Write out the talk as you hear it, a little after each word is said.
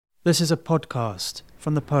This is a podcast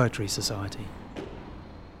from the Poetry Society.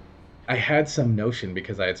 I had some notion,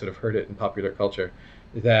 because I had sort of heard it in popular culture,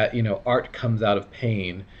 that, art comes out of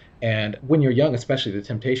pain. And when you're young, especially, the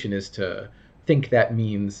temptation is to think that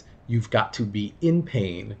means you've got to be in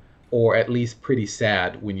pain or at least pretty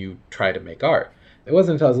sad when you try to make art. It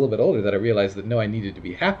wasn't until I was a little bit older that I realized that no, I needed to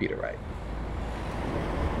be happy to write.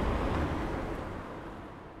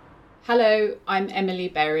 Hello, I'm Emily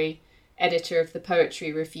Berry, editor of the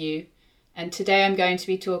Poetry Review, and today I'm going to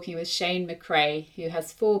be talking with Shane McCrae, who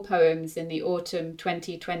has 4 poems in the autumn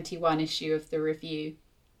 2021 issue of the review.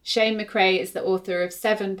 Shane McCrae is the author of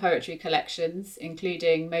 7 poetry collections,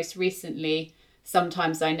 including most recently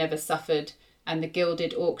Sometimes I Never Suffered and The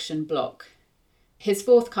Gilded Auction Block. His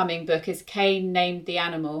forthcoming book is Cain Named the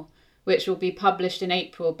Animal, which will be published in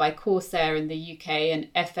April by Corsair in the UK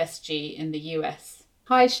and FSG in the US.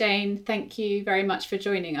 Hi Shane, thank you very much for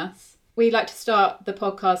joining us. We like to start the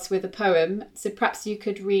podcast with a poem, so perhaps you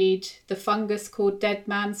could read The Fungus Called Dead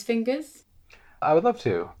Man's Fingers? I would love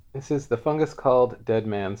to. This is The Fungus Called Dead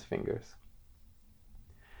Man's Fingers.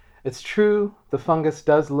 It's true, the fungus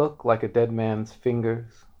does look like a dead man's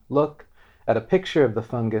fingers. Look at a picture of the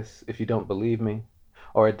fungus if you don't believe me,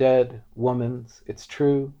 or a dead woman's. It's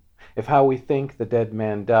true, if how we think the dead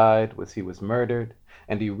man died was he was murdered,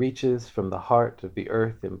 and he reaches from the heart of the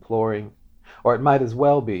earth imploring, or it might as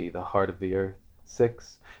well be the heart of the earth,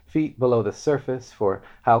 6 feet below the surface, for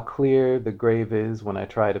how clear the grave is when I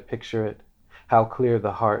try to picture it, how clear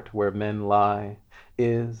the heart where men lie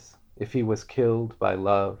is, if he was killed by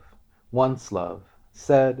love, once love,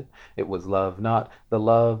 said it was love, not the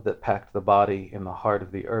love that packed the body in the heart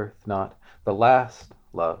of the earth, not the last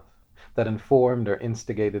love that informed or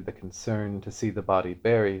instigated the concern to see the body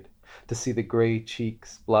buried, to see the gray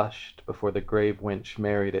cheeks blushed before the grave winch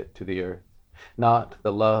married it to the earth. Not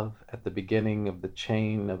the love at the beginning of the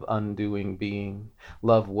chain of undoing being,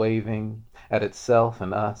 love waving at itself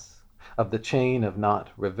and us, of the chain of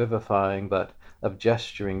not revivifying but of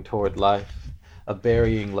gesturing toward life, a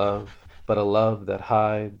burying love, but a love that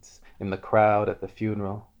hides in the crowd at the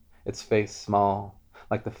funeral, its face small,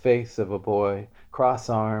 like the face of a boy,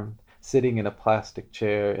 cross-armed, sitting in a plastic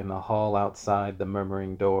chair in the hall outside the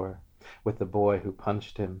murmuring door, with the boy who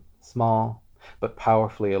punched him, small, but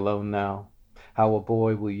powerfully alone now. How a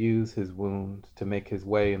boy will use his wound to make his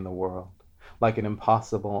way in the world, like an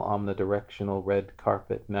impossible omnidirectional red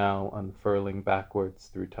carpet now unfurling backwards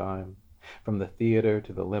through time, from the theater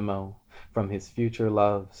to the limo, from his future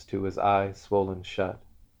loves to his eyes swollen shut.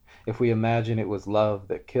 If we imagine it was love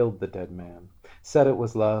that killed the dead man, said it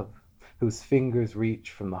was love, whose fingers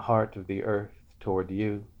reach from the heart of the earth toward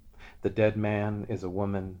you, the dead man is a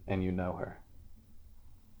woman and you know her.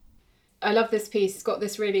 I love this piece. It's got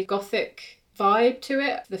this really Gothic vibe to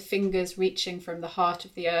it, the fingers reaching from the heart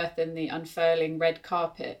of the earth and the unfurling red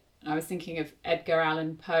carpet. I was thinking of Edgar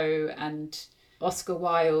Allan Poe and Oscar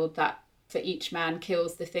Wilde, that for each man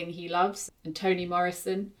kills the thing he loves, and Toni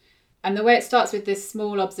Morrison. And the way it starts with this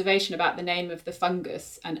small observation about the name of the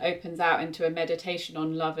fungus and opens out into a meditation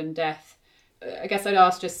on love and death. I guess I'd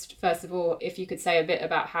ask just first of all if you could say a bit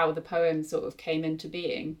about how the poem sort of came into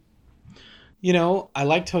being. I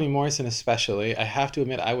like Toni Morrison especially. I have to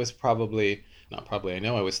admit, I was I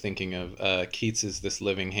know I was thinking of Keats's This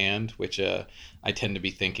Living Hand, which I tend to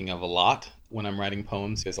be thinking of a lot when I'm writing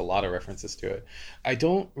poems. There's a lot of references to it. I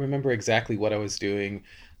don't remember exactly what I was doing,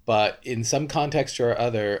 but in some context or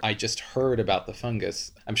other, I just heard about the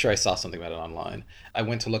fungus. I'm sure I saw something about it online. I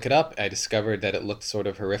went to look it up. I discovered that it looked sort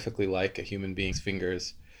of horrifically like a human being's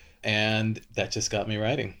fingers, and that just got me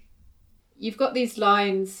writing. You've got these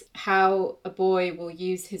lines, how a boy will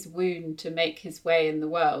use his wound to make his way in the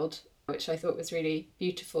world, which I thought was really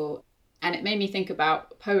beautiful. And it made me think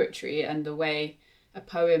about poetry and the way a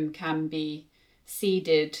poem can be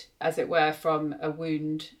seeded, as it were, from a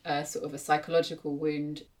wound, sort of a psychological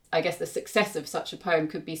wound. I guess the success of such a poem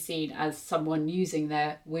could be seen as someone using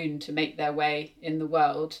their wound to make their way in the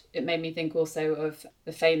world. It made me think also of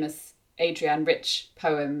the famous Adrienne Rich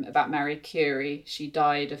poem about Marie Curie. She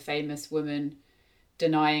died a famous woman,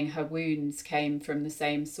 denying her wounds came from the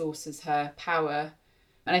same source as her power.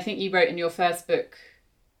 And I think you wrote in your first book,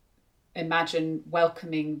 imagine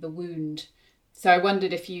welcoming the wound. So I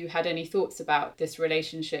wondered if you had any thoughts about this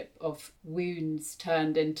relationship of wounds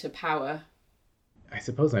turned into power. I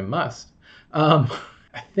suppose I must. A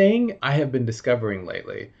thing I have been discovering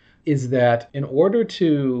lately is that in order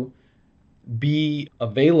to be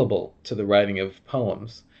available to the writing of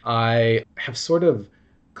poems, I have sort of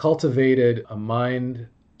cultivated a mind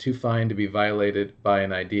too fine to be violated by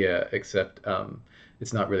an idea, except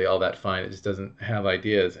it's not really all that fine. It just doesn't have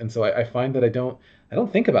ideas. And so I find that I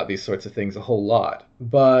don't think about these sorts of things a whole lot.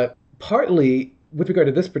 But partly with regard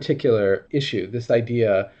to this particular issue, this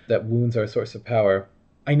idea that wounds are a source of power,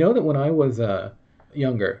 I know that when I was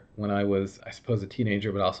younger, when I was, I suppose, a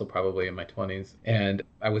teenager, but also probably in my 20s, and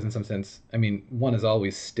I was in some sense, I mean, one is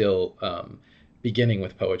always still beginning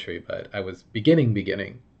with poetry, but I was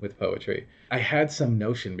beginning with poetry. I had some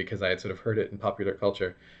notion, because I had sort of heard it in popular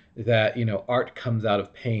culture, that, art comes out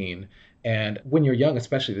of pain. And when you're young,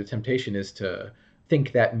 especially, the temptation is to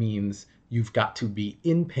think that means you've got to be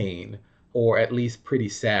in pain or at least pretty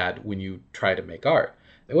sad when you try to make art.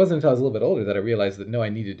 It wasn't until I was a little bit older that I realized that no, I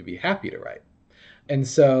needed to be happy to write. And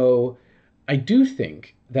so I do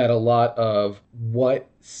think that a lot of what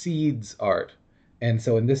seeds art, and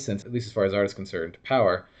so in this sense, at least as far as art is concerned,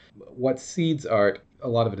 power, what seeds art, a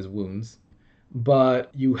lot of it is wounds.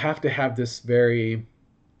 But you have to have this very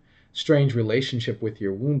strange relationship with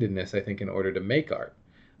your woundedness, I think, in order to make art.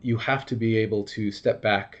 You have to be able to step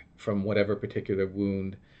back from whatever particular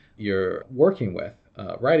wound you're working with,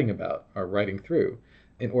 writing about, or writing through.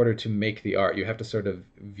 In order to make the art, you have to sort of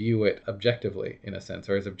view it objectively, in a sense,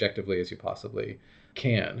 or as objectively as you possibly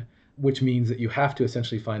can, which means that you have to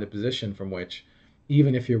essentially find a position from which,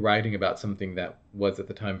 even if you're writing about something that was at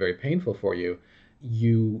the time very painful for you,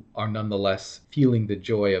 you are nonetheless feeling the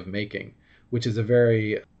joy of making, which is a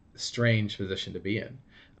very strange position to be in.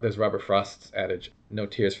 There's Robert Frost's adage, no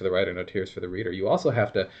tears for the writer, no tears for the reader. You also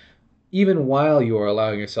have to, even while you are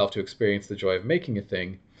allowing yourself to experience the joy of making a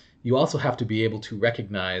thing, you also have to be able to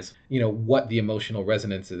recognize, what the emotional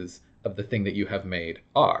resonances of the thing that you have made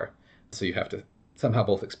are. So you have to somehow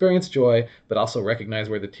both experience joy, but also recognize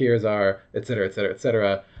where the tears are, et cetera, et cetera, et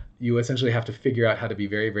cetera. You essentially have to figure out how to be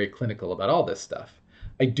very, very clinical about all this stuff.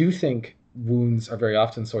 I do think wounds are very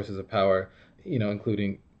often sources of power,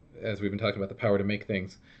 including, as we've been talking about, the power to make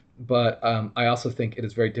things. But I also think it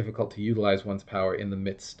is very difficult to utilize one's power in the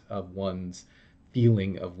midst of one's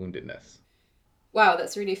feeling of woundedness. Wow,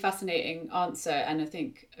 that's a really fascinating answer, and I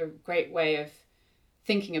think a great way of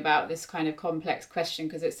thinking about this kind of complex question,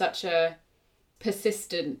 because it's such a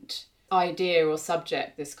persistent idea or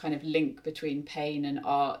subject, this kind of link between pain and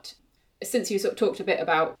art. Since you sort of talked a bit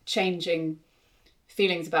about changing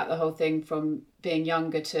feelings about the whole thing from being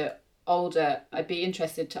younger to older, I'd be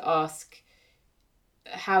interested to ask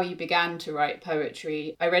how you began to write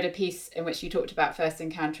poetry. I read a piece in which you talked about first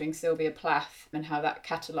encountering Sylvia Plath and how that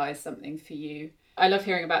catalysed something for you. I love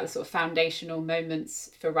hearing about the sort of foundational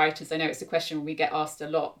moments for writers. I know it's a question we get asked a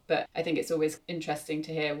lot, but I think it's always interesting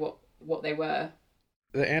to hear what they were.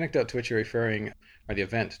 The anecdote to which you're referring, or the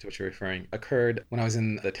event to which you're referring, occurred when I was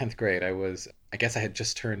in the 10th grade. I guess I had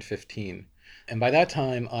just turned 15. And by that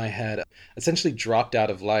time, I had essentially dropped out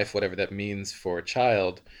of life, whatever that means for a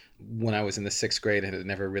child. When I was in the 6th grade, and had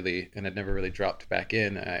never really dropped back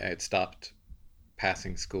in. I had stopped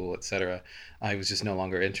passing school, etc. I was just no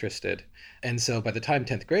longer interested. And so by the time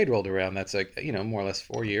 10th grade rolled around, that's like, more or less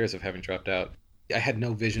 4 years of having dropped out. I had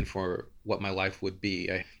no vision for what my life would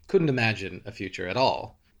be. I couldn't imagine a future at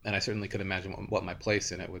all. And I certainly could imagine what my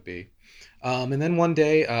place in it would be. And then one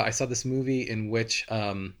day I saw this movie in which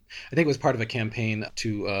I think it was part of a campaign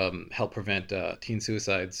to help prevent teen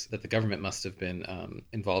suicides that the government must have been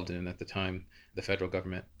involved in at the time, the federal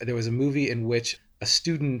government. There was a movie in which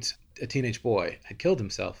a teenage boy, had killed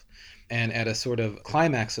himself. And at a sort of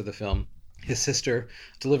climax of the film, his sister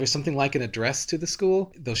delivers something like an address to the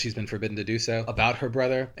school, though she's been forbidden to do so, about her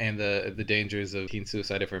brother and the dangers of teen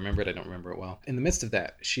suicide. If I remember it, I don't remember it well. In the midst of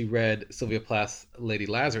that, she read Sylvia Plath's Lady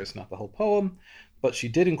Lazarus, not the whole poem, but she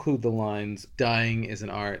did include the lines, "Dying is an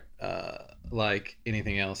art like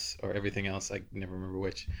anything else or everything else, I never remember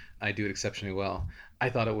which, I do it exceptionally well." I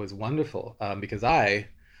thought it was wonderful because I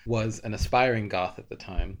was an aspiring Goth at the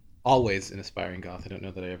time, always an aspiring Goth. I don't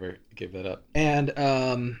know that I ever gave that up. And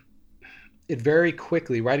it very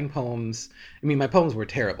quickly, writing poems, my poems were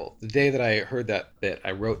terrible. The day that I heard that bit,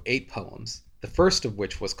 I wrote 8 poems, the first of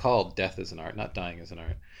which was called Death is an Art, not Dying is an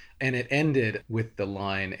Art. And it ended with the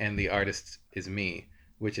line, "And the artist is me,"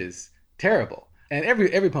 which is terrible. And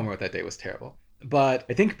every poem I wrote that day was terrible. But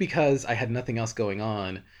I think because I had nothing else going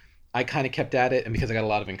on, I kind of kept at it, and because I got a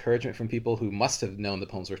lot of encouragement from people who must have known the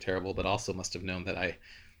poems were terrible, but also must have known that I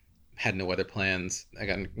had no other plans. I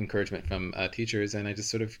got encouragement from teachers, and I just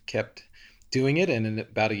sort of kept doing it, and in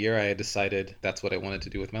about a year I had decided that's what I wanted to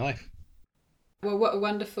do with my life. Well, what a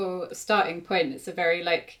wonderful starting point. It's a very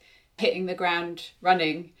hitting the ground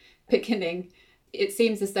running beginning. It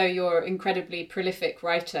seems as though you're an incredibly prolific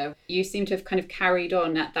writer. You seem to have kind of carried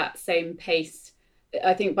on at that same pace.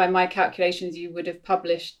 I think by my calculations you would have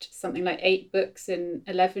published something like 8 books in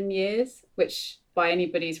 11 years, which by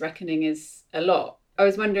anybody's reckoning is a lot. I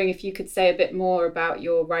was wondering if you could say a bit more about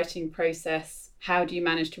your writing process. How do you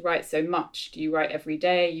manage to write so much? Do you write every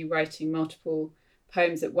day? Are you writing multiple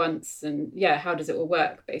poems at once? And yeah, how does it all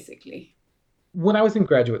work, basically? When I was in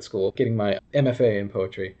graduate school, getting my MFA in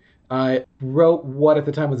poetry, I wrote what at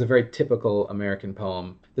the time was a very typical American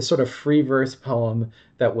poem, this sort of free verse poem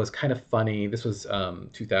that was kind of funny. This was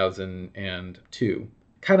 2002.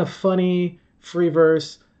 Kind of funny, free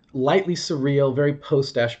verse, lightly surreal, very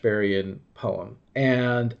post-Ashberian poem.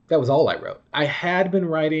 And that was all I wrote. I had been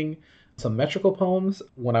writing some metrical poems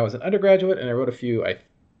when I was an undergraduate, and I wrote a few,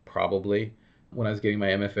 probably, when I was getting my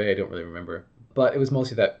MFA. I don't really remember. But it was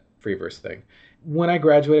mostly that free verse thing. When I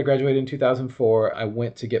graduated in 2004. I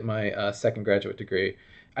went to get my second graduate degree.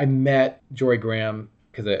 I met Jory Graham,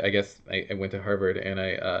 because I guess I went to Harvard, and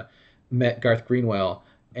I met Garth Greenwell.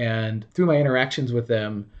 And through my interactions with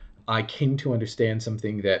them, I came to understand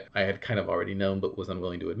something that I had kind of already known but was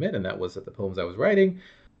unwilling to admit, and that was that the poems I was writing,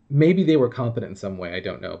 maybe they were competent in some way, I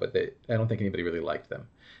don't know, but I don't think anybody really liked them.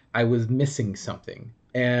 I was missing something.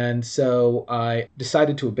 And so I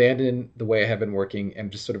decided to abandon the way I had been working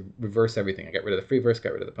and just sort of reverse everything. I got rid of the free verse,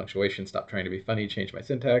 got rid of the punctuation, stopped trying to be funny, changed my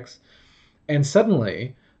syntax. And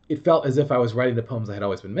suddenly, it felt as if I was writing the poems I had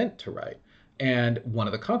always been meant to write. And one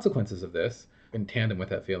of the consequences of this, in tandem with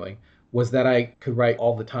that feeling, was that I could write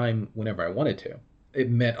all the time whenever I wanted to. It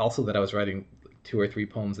meant also that I was writing 2 or 3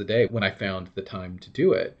 poems a day when I found the time to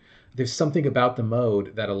do it. There's something about the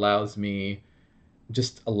mode that allows me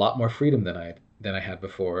just a lot more freedom than I had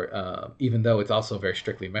before, even though it's also very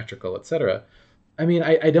strictly metrical, etc. I mean,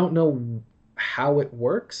 I don't know how it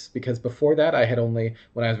works, because before that I had only,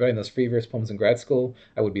 when I was writing those free verse poems in grad school,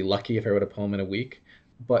 I would be lucky if I wrote a poem in a week.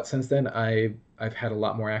 But since then, I've had a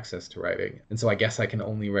lot more access to writing. And so I guess I can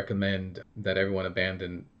only recommend that everyone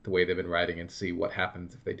abandon the way they've been writing and see what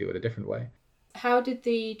happens if they do it a different way. How did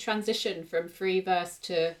the transition from free verse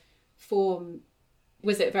to form,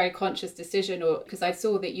 was it a very conscious decision? Or because I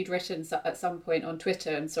saw that you'd written at some point on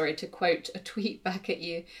Twitter, and sorry to quote a tweet back at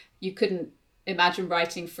you, you couldn't imagine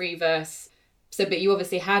writing free verse. So, but you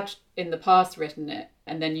obviously had in the past written it,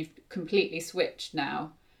 and then you've completely switched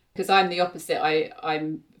now. Because I'm the opposite.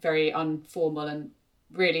 I'm very informal and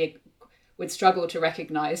really would struggle to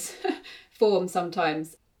recognise form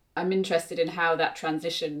sometimes. I'm interested in how that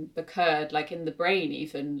transition occurred, like in the brain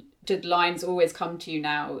even. Did lines always come to you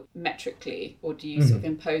now metrically, or do you sort of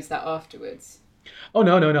impose that afterwards? Oh,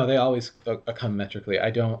 no. They always come metrically. I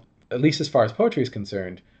don't, at least as far as poetry is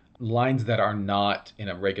concerned, lines that are not in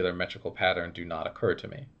a regular metrical pattern do not occur to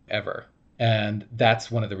me, ever. And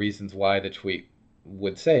that's one of the reasons why the tweet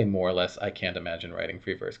would say, more or less, I can't imagine writing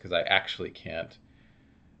free verse, because I actually can't,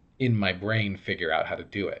 in my brain, figure out how to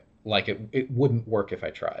do it. Like, it wouldn't work if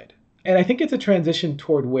I tried. And I think it's a transition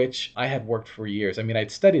toward which I had worked for years. I mean,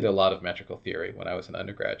 I'd studied a lot of metrical theory when I was an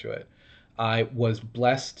undergraduate. I was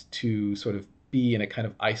blessed to sort of be in a kind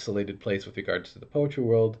of isolated place with regards to the poetry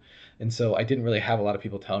world. And so I didn't really have a lot of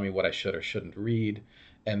people telling me what I should or shouldn't read.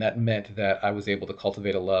 And that meant that I was able to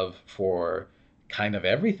cultivate a love for kind of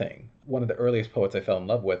everything. One of the earliest poets I fell in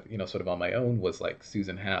love with, sort of on my own, was like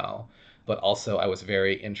Susan Howe. But also I was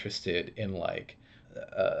very interested in like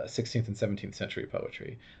 16th and 17th century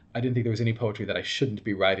poetry. I didn't think there was any poetry that I shouldn't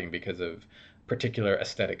be writing because of particular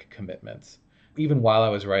aesthetic commitments. Even while I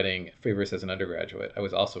was writing free verse as an undergraduate, I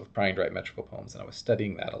was also trying to write metrical poems, and I was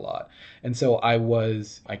studying that a lot. And so I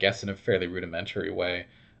was, I guess in a fairly rudimentary way,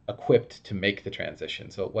 equipped to make the transition,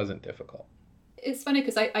 so it wasn't difficult. It's funny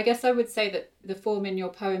because I guess I would say that the form in your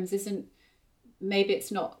poems isn't, maybe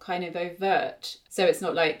it's not kind of overt. So it's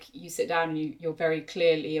not like you sit down and you're very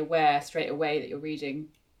clearly aware straight away that you're reading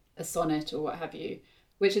a sonnet or what have you,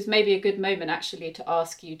 which is maybe a good moment actually to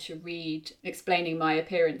ask you to read Explaining My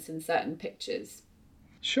Appearance in Certain Pictures.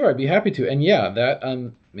 Sure, I'd be happy to. And yeah, that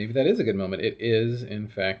maybe that is a good moment. It is, in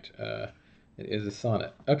fact, it is a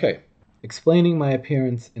sonnet. Okay. Explaining my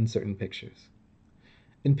appearance in certain pictures.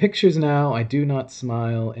 In pictures now I do not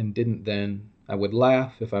smile, and didn't then. I would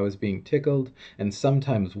laugh if I was being tickled, and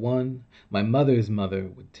sometimes one, my mother's mother,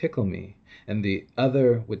 would tickle me, and the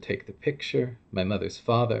other would take the picture, my mother's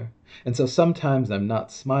father. And so sometimes I'm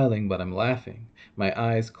not smiling, but I'm laughing, my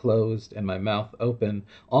eyes closed and my mouth open,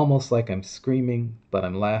 almost like I'm screaming, but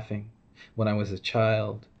I'm laughing. When I was a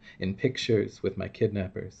child, in pictures with my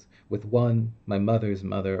kidnappers, with one, my mother's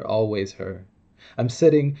mother, always her. I'm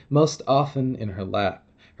sitting most often in her lap,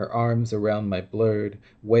 her arms around my blurred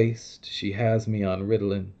waist. She has me on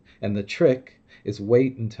Ritalin, and the trick is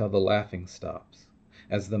wait until the laughing stops.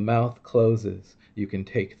 As the mouth closes, you can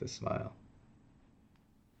take the smile.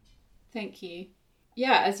 Thank you.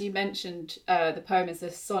 Yeah, as you mentioned, the poem is a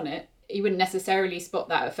sonnet. you wouldn't necessarily spot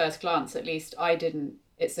that at first glance, at least I didn't.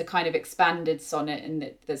 It's a kind of expanded sonnet in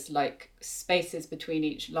that there's like spaces between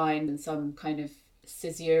each line and some kind of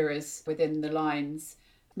caesuras within the lines.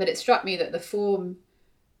 But it struck me that the form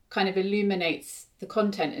kind of illuminates the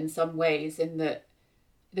content in some ways, in that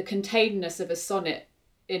the containedness of a sonnet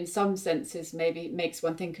in some senses maybe makes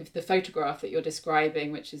one think of the photograph that you're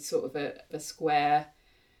describing, which is sort of a square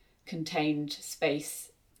contained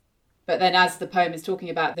space. But then as the poem is talking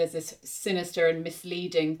about, there's this sinister and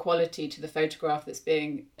misleading quality to the photograph that's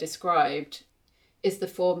being described. Is the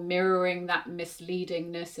form mirroring that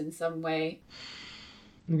misleadingness in some way?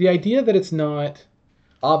 The idea that it's not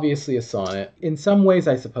obviously a sonnet, in some ways,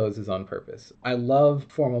 I suppose, is on purpose. I love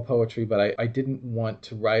formal poetry, but I didn't want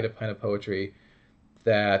to write a kind of poetry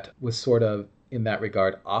that was sort of, in that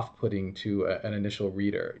regard, off-putting to an initial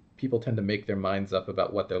reader. People tend to make their minds up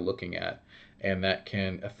about what they're looking at, and that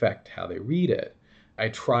can affect how they read it. I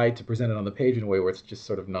tried to present it on the page in a way where it's just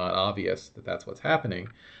sort of not obvious that that's what's happening.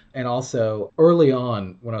 And also, early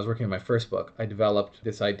on, when I was working on my first book, I developed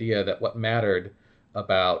this idea that what mattered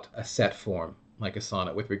about a set form, like a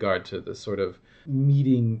sonnet, with regard to the sort of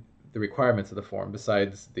meeting the requirements of the form,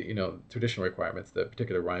 besides the traditional requirements, the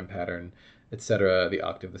particular rhyme pattern, etc., the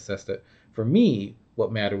octave, the sestet. For me,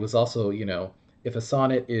 what mattered was also, if a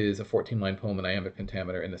sonnet is a 14-line poem in iambic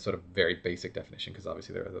pentameter, in the sort of very basic definition, because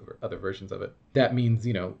obviously there are other versions of it, that means,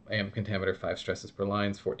 iambic pentameter, 5 stresses per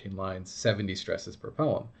line, 14 lines, 70 stresses per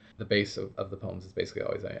poem. The base of the poems is basically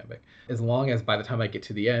always iambic. As long as by the time I get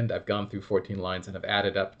to the end, I've gone through 14 lines and have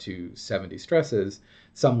added up to 70 stresses,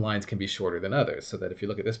 some lines can be shorter than others. So that if you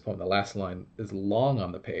look at this poem, the last line is long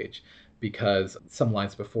on the page because some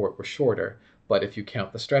lines before it were shorter. But if you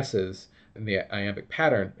count the stresses in the iambic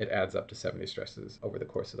pattern, it adds up to 70 stresses over the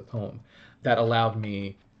course of the poem. That allowed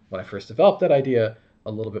me, when I first developed that idea,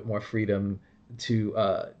 a little bit more freedom to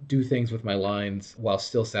do things with my lines while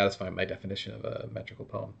still satisfying my definition of a metrical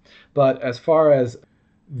poem. But as far as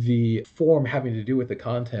the form having to do with the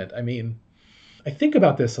content, I think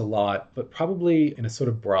about this a lot, but probably in a sort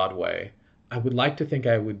of broad way. I would like to think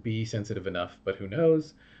I would be sensitive enough, but who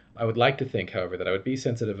knows? I would like to think, however, that I would be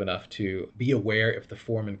sensitive enough to be aware if the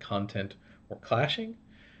form and content were clashing.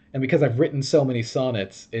 And because I've written so many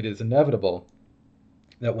sonnets, it is inevitable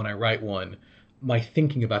that when I write one, my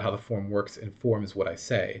thinking about how the form works informs what I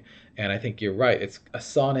say. And I think you're right. A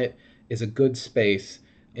sonnet is a good space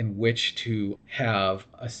in which to have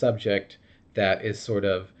a subject that is sort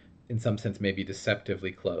of, in some sense, maybe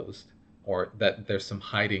deceptively closed, or that there's some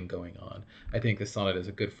hiding going on. I think the sonnet is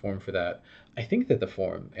a good form for that. I think that the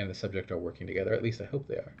form and the subject are working together. At least I hope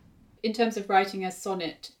they are. In terms of writing a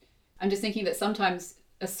sonnet, I'm just thinking that sometimes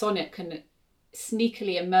a sonnet can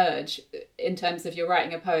sneakily emerge in terms of you're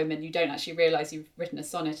writing a poem and you don't actually realise you've written a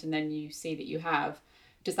sonnet, and then you see that you have.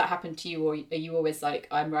 Does that happen to you, or are you always like,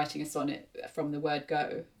 I'm writing a sonnet from the word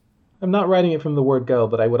go? I'm not writing it from the word go,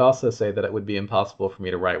 but I would also say that it would be impossible for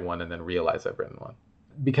me to write one and then realize I've written one.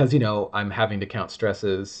 Because, I'm having to count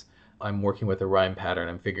stresses, I'm working with a rhyme pattern,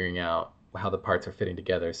 I'm figuring out how the parts are fitting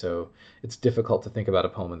together. So it's difficult to think about a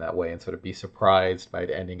poem in that way and sort of be surprised by it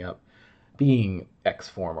ending up being X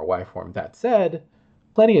form or Y form. That said,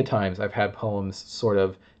 plenty of times I've had poems sort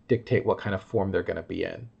of dictate what kind of form they're going to be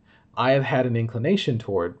in. I have had an inclination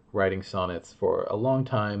toward writing sonnets for a long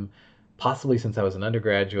time, possibly since I was an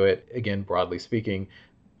undergraduate, again, broadly speaking,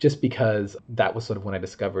 just because that was sort of when I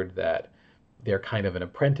discovered that they're kind of an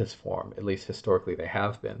apprentice form, at least historically they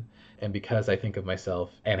have been. And because I think of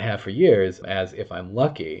myself, and have for years, as, if I'm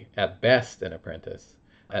lucky, at best an apprentice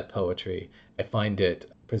at poetry, I find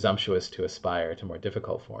it presumptuous to aspire to more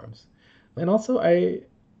difficult forms. And also I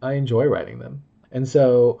enjoy writing them. And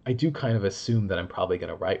so I do kind of assume that I'm probably going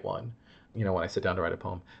to write one, when I sit down to write a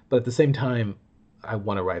poem. But at the same time, I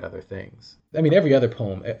want to write other things. Every other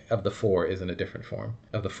poem of the 4 is in a different form,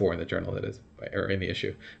 of the 4 in the journal, that is, or in the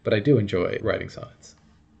issue. But I do enjoy writing sonnets.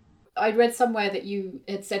 I'd read somewhere that you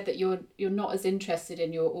had said that you're not as interested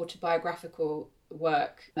in your autobiographical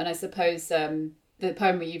work. And I suppose the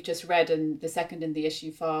poem that you've just read and the second in the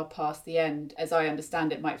issue, Far Past the End, as I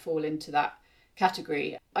understand it, might fall into that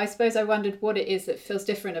category. I suppose I wondered what it is that feels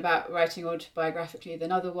different about writing autobiographically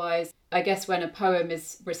than otherwise. I guess when a poem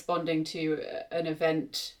is responding to an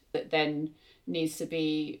event that then needs to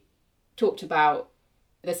be talked about,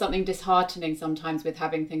 there's something disheartening sometimes with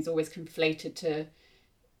having things always conflated to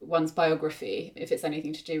one's biography, if it's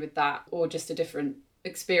anything to do with that, or just a different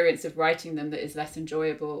experience of writing them that is less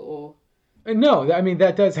enjoyable. Or No,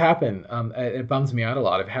 that does happen. It bums me out a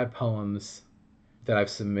lot. I've had poems that I've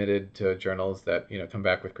submitted to journals that, come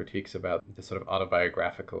back with critiques about the sort of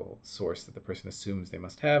autobiographical source that the person assumes they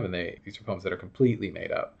must have, and these are poems that are completely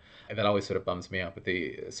made up. And that always sort of bums me out. But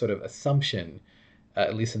the sort of assumption,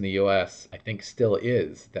 at least in the US, I think still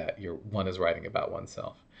is that one is writing about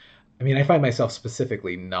oneself. I mean, I find myself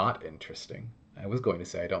specifically not interesting. I was going to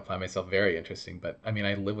say I don't find myself very interesting, but I mean,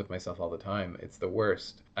 I live with myself all the time. It's the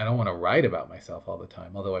worst. I don't want to write about myself all the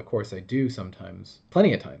time, although, of course, I do sometimes,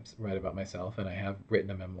 plenty of times, write about myself, and I have written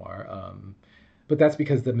a memoir. But that's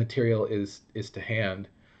because the material is to hand.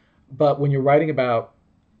 But when you're writing about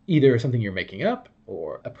either something you're making up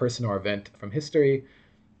or a person or event from history,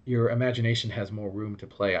 your imagination has more room to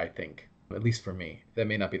play, I think. At least for me. That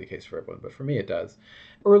may not be the case for everyone, but for me it does.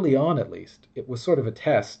 Early on, at least, it was sort of a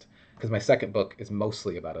test, because my second book is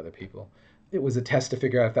mostly about other people. It was a test to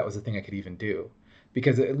figure out if that was a thing I could even do.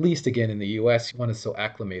 Because at least, again, in the US, one is so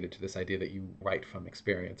acclimated to this idea that you write from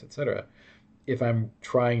experience, etc. If I'm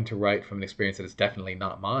trying to write from an experience that is definitely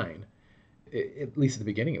not mine, at least at the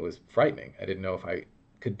beginning, it was frightening. I didn't know if I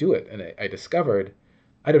could do it. And I discovered,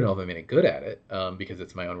 I don't know if I'm any good at it, because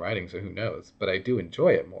it's my own writing, so who knows. But I do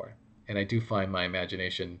enjoy it more. And I do find my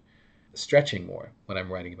imagination stretching more when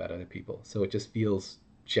I'm writing about other people. So it just feels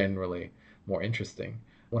generally more interesting.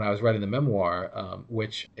 When I was writing the memoir,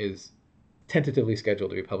 which is tentatively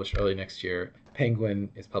scheduled to be published early next year, Penguin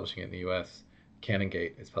is publishing it in the US,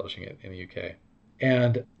 Canongate is publishing it in the UK.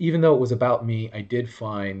 And even though it was about me, I did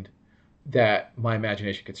find that my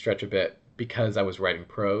imagination could stretch a bit because I was writing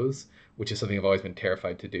prose, which is something I've always been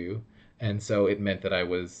terrified to do. And so it meant that I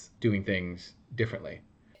was doing things differently.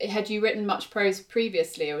 Had you written much prose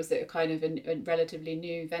previously, or was it a kind of a relatively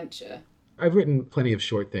new venture? I've written plenty of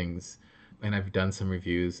short things, and I've done some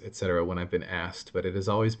reviews, etc., when I've been asked, but it has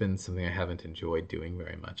always been something I haven't enjoyed doing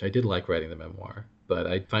very much. I did like writing the memoir, but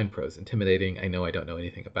I find prose intimidating. I know I don't know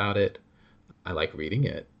anything about it. I like reading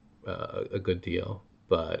it a good deal,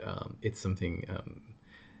 but it's something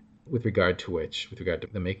with regard to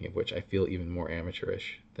the making of which, I feel even more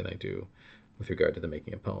amateurish than I do with regard to the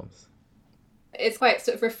making of poems. It's quite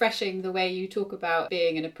sort of refreshing the way you talk about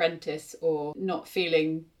being an apprentice or not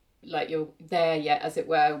feeling like you're there yet, as it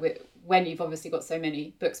were, when you've obviously got so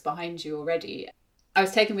many books behind you already. I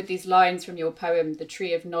was taken with these lines from your poem, The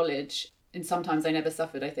Tree of Knowledge, in Sometimes I Never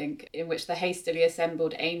Suffered, I think, in which the hastily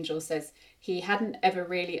assembled angel says he hadn't ever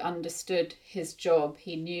really understood his job.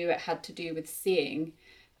 He knew it had to do with seeing,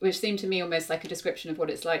 which seemed to me almost like a description of what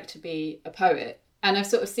it's like to be a poet. And I've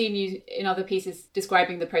sort of seen you in other pieces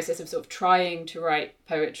describing the process of sort of trying to write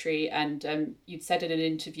poetry. And you'd said in an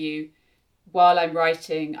interview, while I'm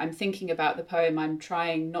writing, I'm thinking about the poem I'm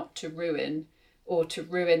trying not to ruin or to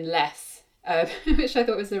ruin less, which I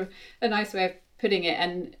thought was a nice way of putting it.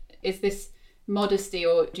 And is this modesty,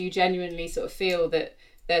 or do you genuinely sort of feel that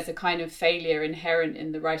there's a kind of failure inherent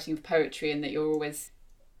in the writing of poetry and that you're always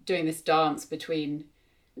doing this dance between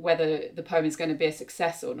whether the poem is going to be a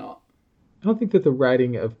success or not? I don't think that the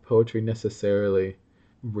writing of poetry necessarily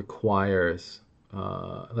requires,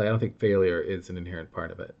 I don't think failure is an inherent part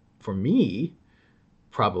of it. For me,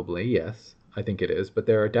 probably, yes, I think it is. But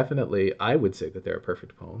there are definitely, I would say that there are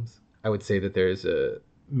perfect poems. I would say that there's a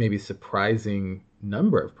maybe surprising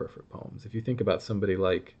number of perfect poems. If you think about somebody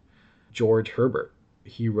like George Herbert,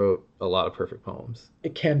 he wrote a lot of perfect poems.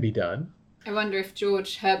 It can be done. I wonder if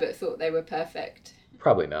George Herbert thought they were perfect.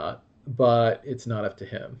 Probably not. But it's not up to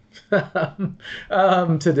him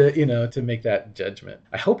to make that judgment.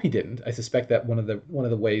 I hope he didn't. I suspect that one of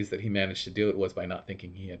the ways that he managed to do it was by not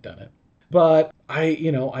thinking he had done it. But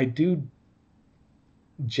I do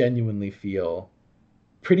genuinely feel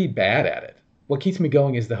pretty bad at it. What keeps me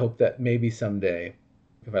going is the hope that maybe someday,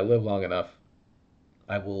 if I live long enough,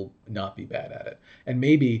 I will not be bad at it. And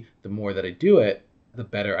maybe the more that I do it, the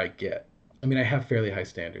better I get. I mean, I have fairly high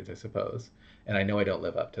standards, I suppose, and I know I don't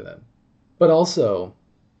live up to them. But also,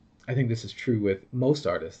 I think this is true with most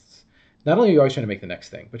artists. Not only are you always trying to make the next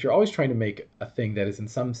thing, but you're always trying to make a thing that is in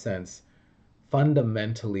some sense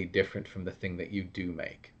fundamentally different from the thing that you do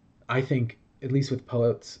make. I think, at least with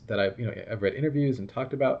poets that I've read interviews and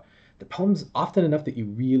talked about, the poems often enough that you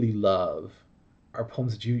really love are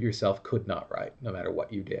poems that you yourself could not write, no matter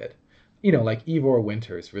what you did. Like Ivor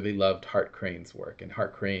Winters really loved Hart Crane's work, and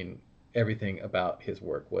Hart Crane, everything about his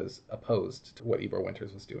work was opposed to what Ivor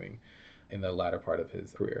Winters was doing in the latter part of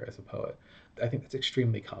his career as a poet. I think that's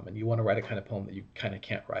extremely common. You want to write a kind of poem that you kind of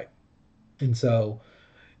can't write. And so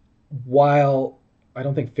while I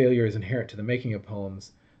don't think failure is inherent to the making of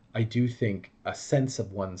poems, I do think a sense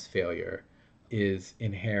of one's failure is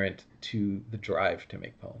inherent to the drive to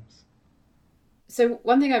make poems. So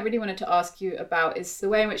one thing I really wanted to ask you about is the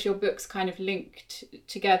way in which your books kind of linked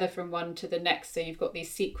together from one to the next. So you've got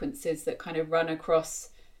these sequences that kind of run across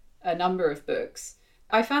a number of books.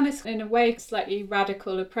 I found this in a way slightly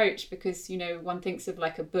radical approach because, you know, one thinks of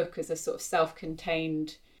like a book as a sort of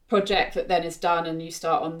self-contained project that then is done and you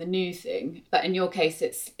start on the new thing. But in your case,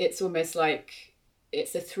 it's almost like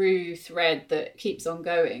it's a through thread that keeps on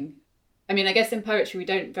going. I mean, I guess in poetry, we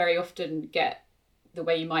don't very often get the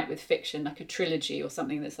way you might with fiction, like a trilogy or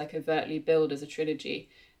something that's like overtly billed as a trilogy.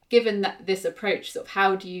 Given that this approach, sort of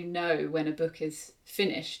how do you know when a book is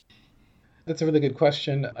finished? That's a really good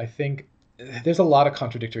question. I think there's a lot of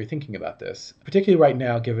contradictory thinking about this, particularly right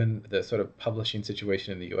now, given the sort of publishing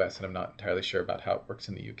situation in the US, and I'm not entirely sure about how it works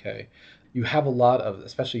in the UK. You have a lot of,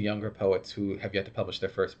 especially younger poets who have yet to publish their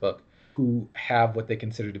first book, who have what they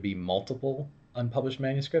consider to be multiple unpublished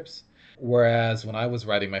manuscripts. Whereas when I was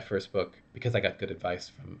writing my first book, because I got good advice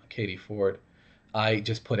from Katie Ford, I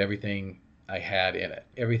just put everything I had in it.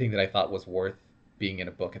 Everything that I thought was worth being in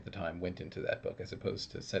a book at the time went into that book, as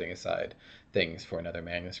opposed to setting aside things for another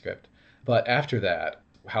manuscript. But after that,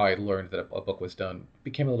 how I learned that a book was done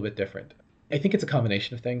became a little bit different. I think it's a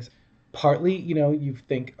combination of things. Partly, you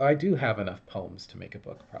think, I do have enough poems to make a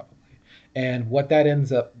book, probably. And what that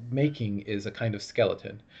ends up making is a kind of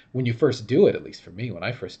skeleton. When you first do it, at least for me, when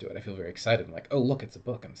I first do it, I feel very excited. I'm like, oh, look, it's a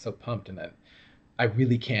book. I'm so pumped. And then I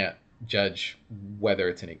really can't judge whether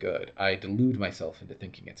it's any good. I delude myself into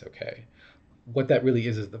thinking it's okay. What that really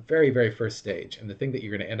is the very, very first stage. And the thing that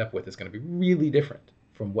you're going to end up with is going to be really different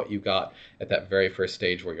from what you got at that very first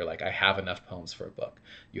stage where you're like, I have enough poems for a book.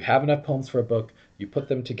 You have enough poems for a book. You put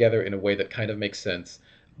them together in a way that kind of makes sense.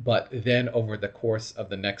 But then over the course of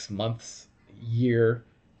the next months, year,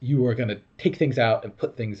 you are going to take things out and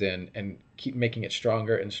put things in and keep making it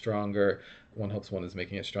stronger and stronger. One hopes one is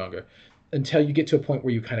making it stronger until you get to a point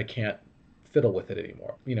where you kind of can't fiddle with it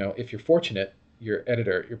anymore. If you're fortunate, your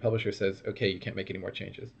editor, your publisher says, okay, you can't make any more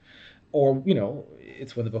changes. Or,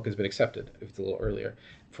 it's when the book has been accepted, if it's a little earlier.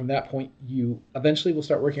 From that point, you eventually will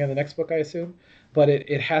start working on the next book, I assume. But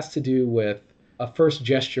it has to do with a first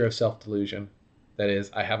gesture of self-delusion. That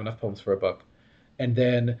is, I have enough poems for a book. And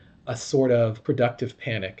then a sort of productive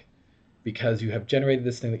panic because you have generated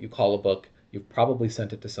this thing that you call a book. You've probably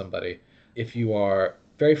sent it to somebody. If you are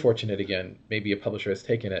very fortunate, again, maybe a publisher has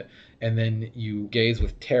taken it, and then you gaze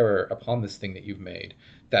with terror upon this thing that you've made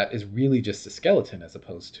that is really just a skeleton as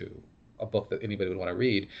opposed to a book that anybody would want to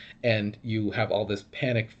read, and you have all this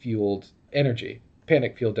panic-fueled energy,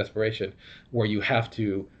 panic-fueled desperation, where you have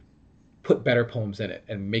to put better poems in it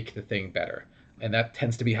and make the thing better. And that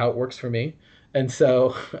tends to be how it works for me. And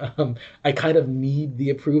so I kind of need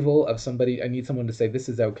the approval of somebody. I need someone to say, this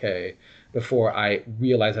is okay, before I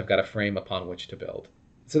realize I've got a frame upon which to build.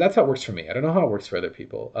 So that's how it works for me. I don't know how it works for other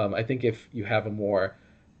people. I think if you have a more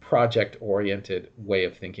project-oriented way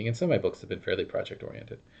of thinking, and some of my books have been fairly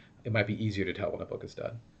project-oriented, it might be easier to tell when a book is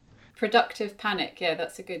done. Productive panic, yeah,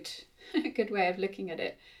 that's a good way of looking at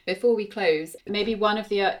it. Before we close, maybe one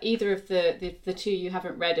of either of the two you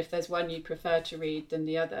haven't read, if there's one you prefer to read than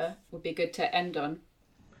the other, would be good to end on.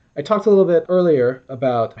 I talked a little bit earlier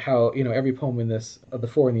about how, every poem in this, of the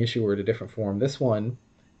four in the issue, were in a different form. This one,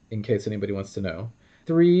 in case anybody wants to know,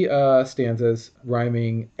 3 stanzas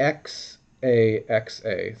rhyming X, A, X,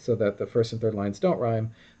 A, so that the first and third lines don't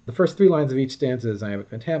rhyme. The first 3 lines of each stanza is iambic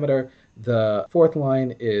pentameter. The 4th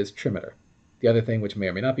line is trimeter. The other thing, which may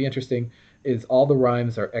or may not be interesting, is all the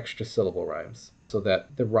rhymes are extra syllable rhymes, so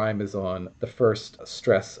that the rhyme is on the first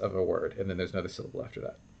stress of a word, and then there's another syllable after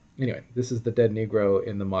that. Anyway, this is the dead Negro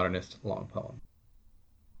in the Modernist Long Poem.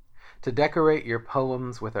 To decorate your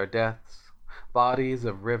poems with our deaths, bodies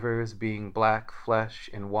of rivers being black flesh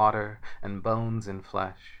in water and bones in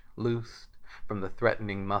flesh, loosed from the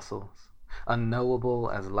threatening muscles, unknowable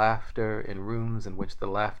as laughter in rooms in which the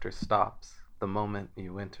laughter stops the moment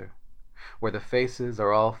you enter, where the faces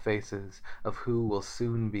are all faces of who will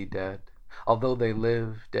soon be dead, although they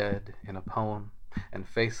live dead in a poem, and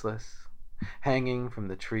faceless, hanging from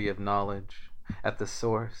the tree of knowledge, at the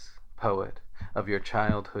source, poet, of your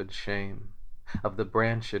childhood shame, of the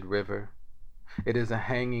branched river. It is a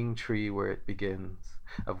hanging tree where it begins,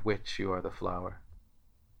 of which you are the flower.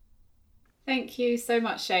 Thank you so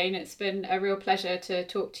much, Shane. It's been a real pleasure to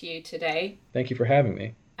talk to you today. Thank you for having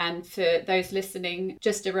me. And for those listening,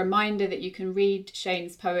 just a reminder that you can read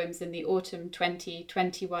Shane's poems in the autumn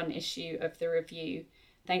 2021 issue of the review.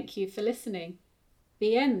 Thank you for listening.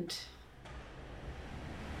 The end.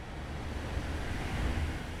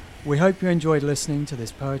 We hope you enjoyed listening to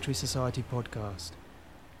this Poetry Society podcast.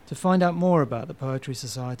 To find out more about the Poetry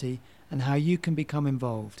Society and how you can become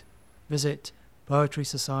involved, visit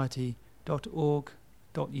poetrysociety.org.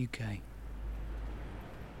 www.ecc.org.uk.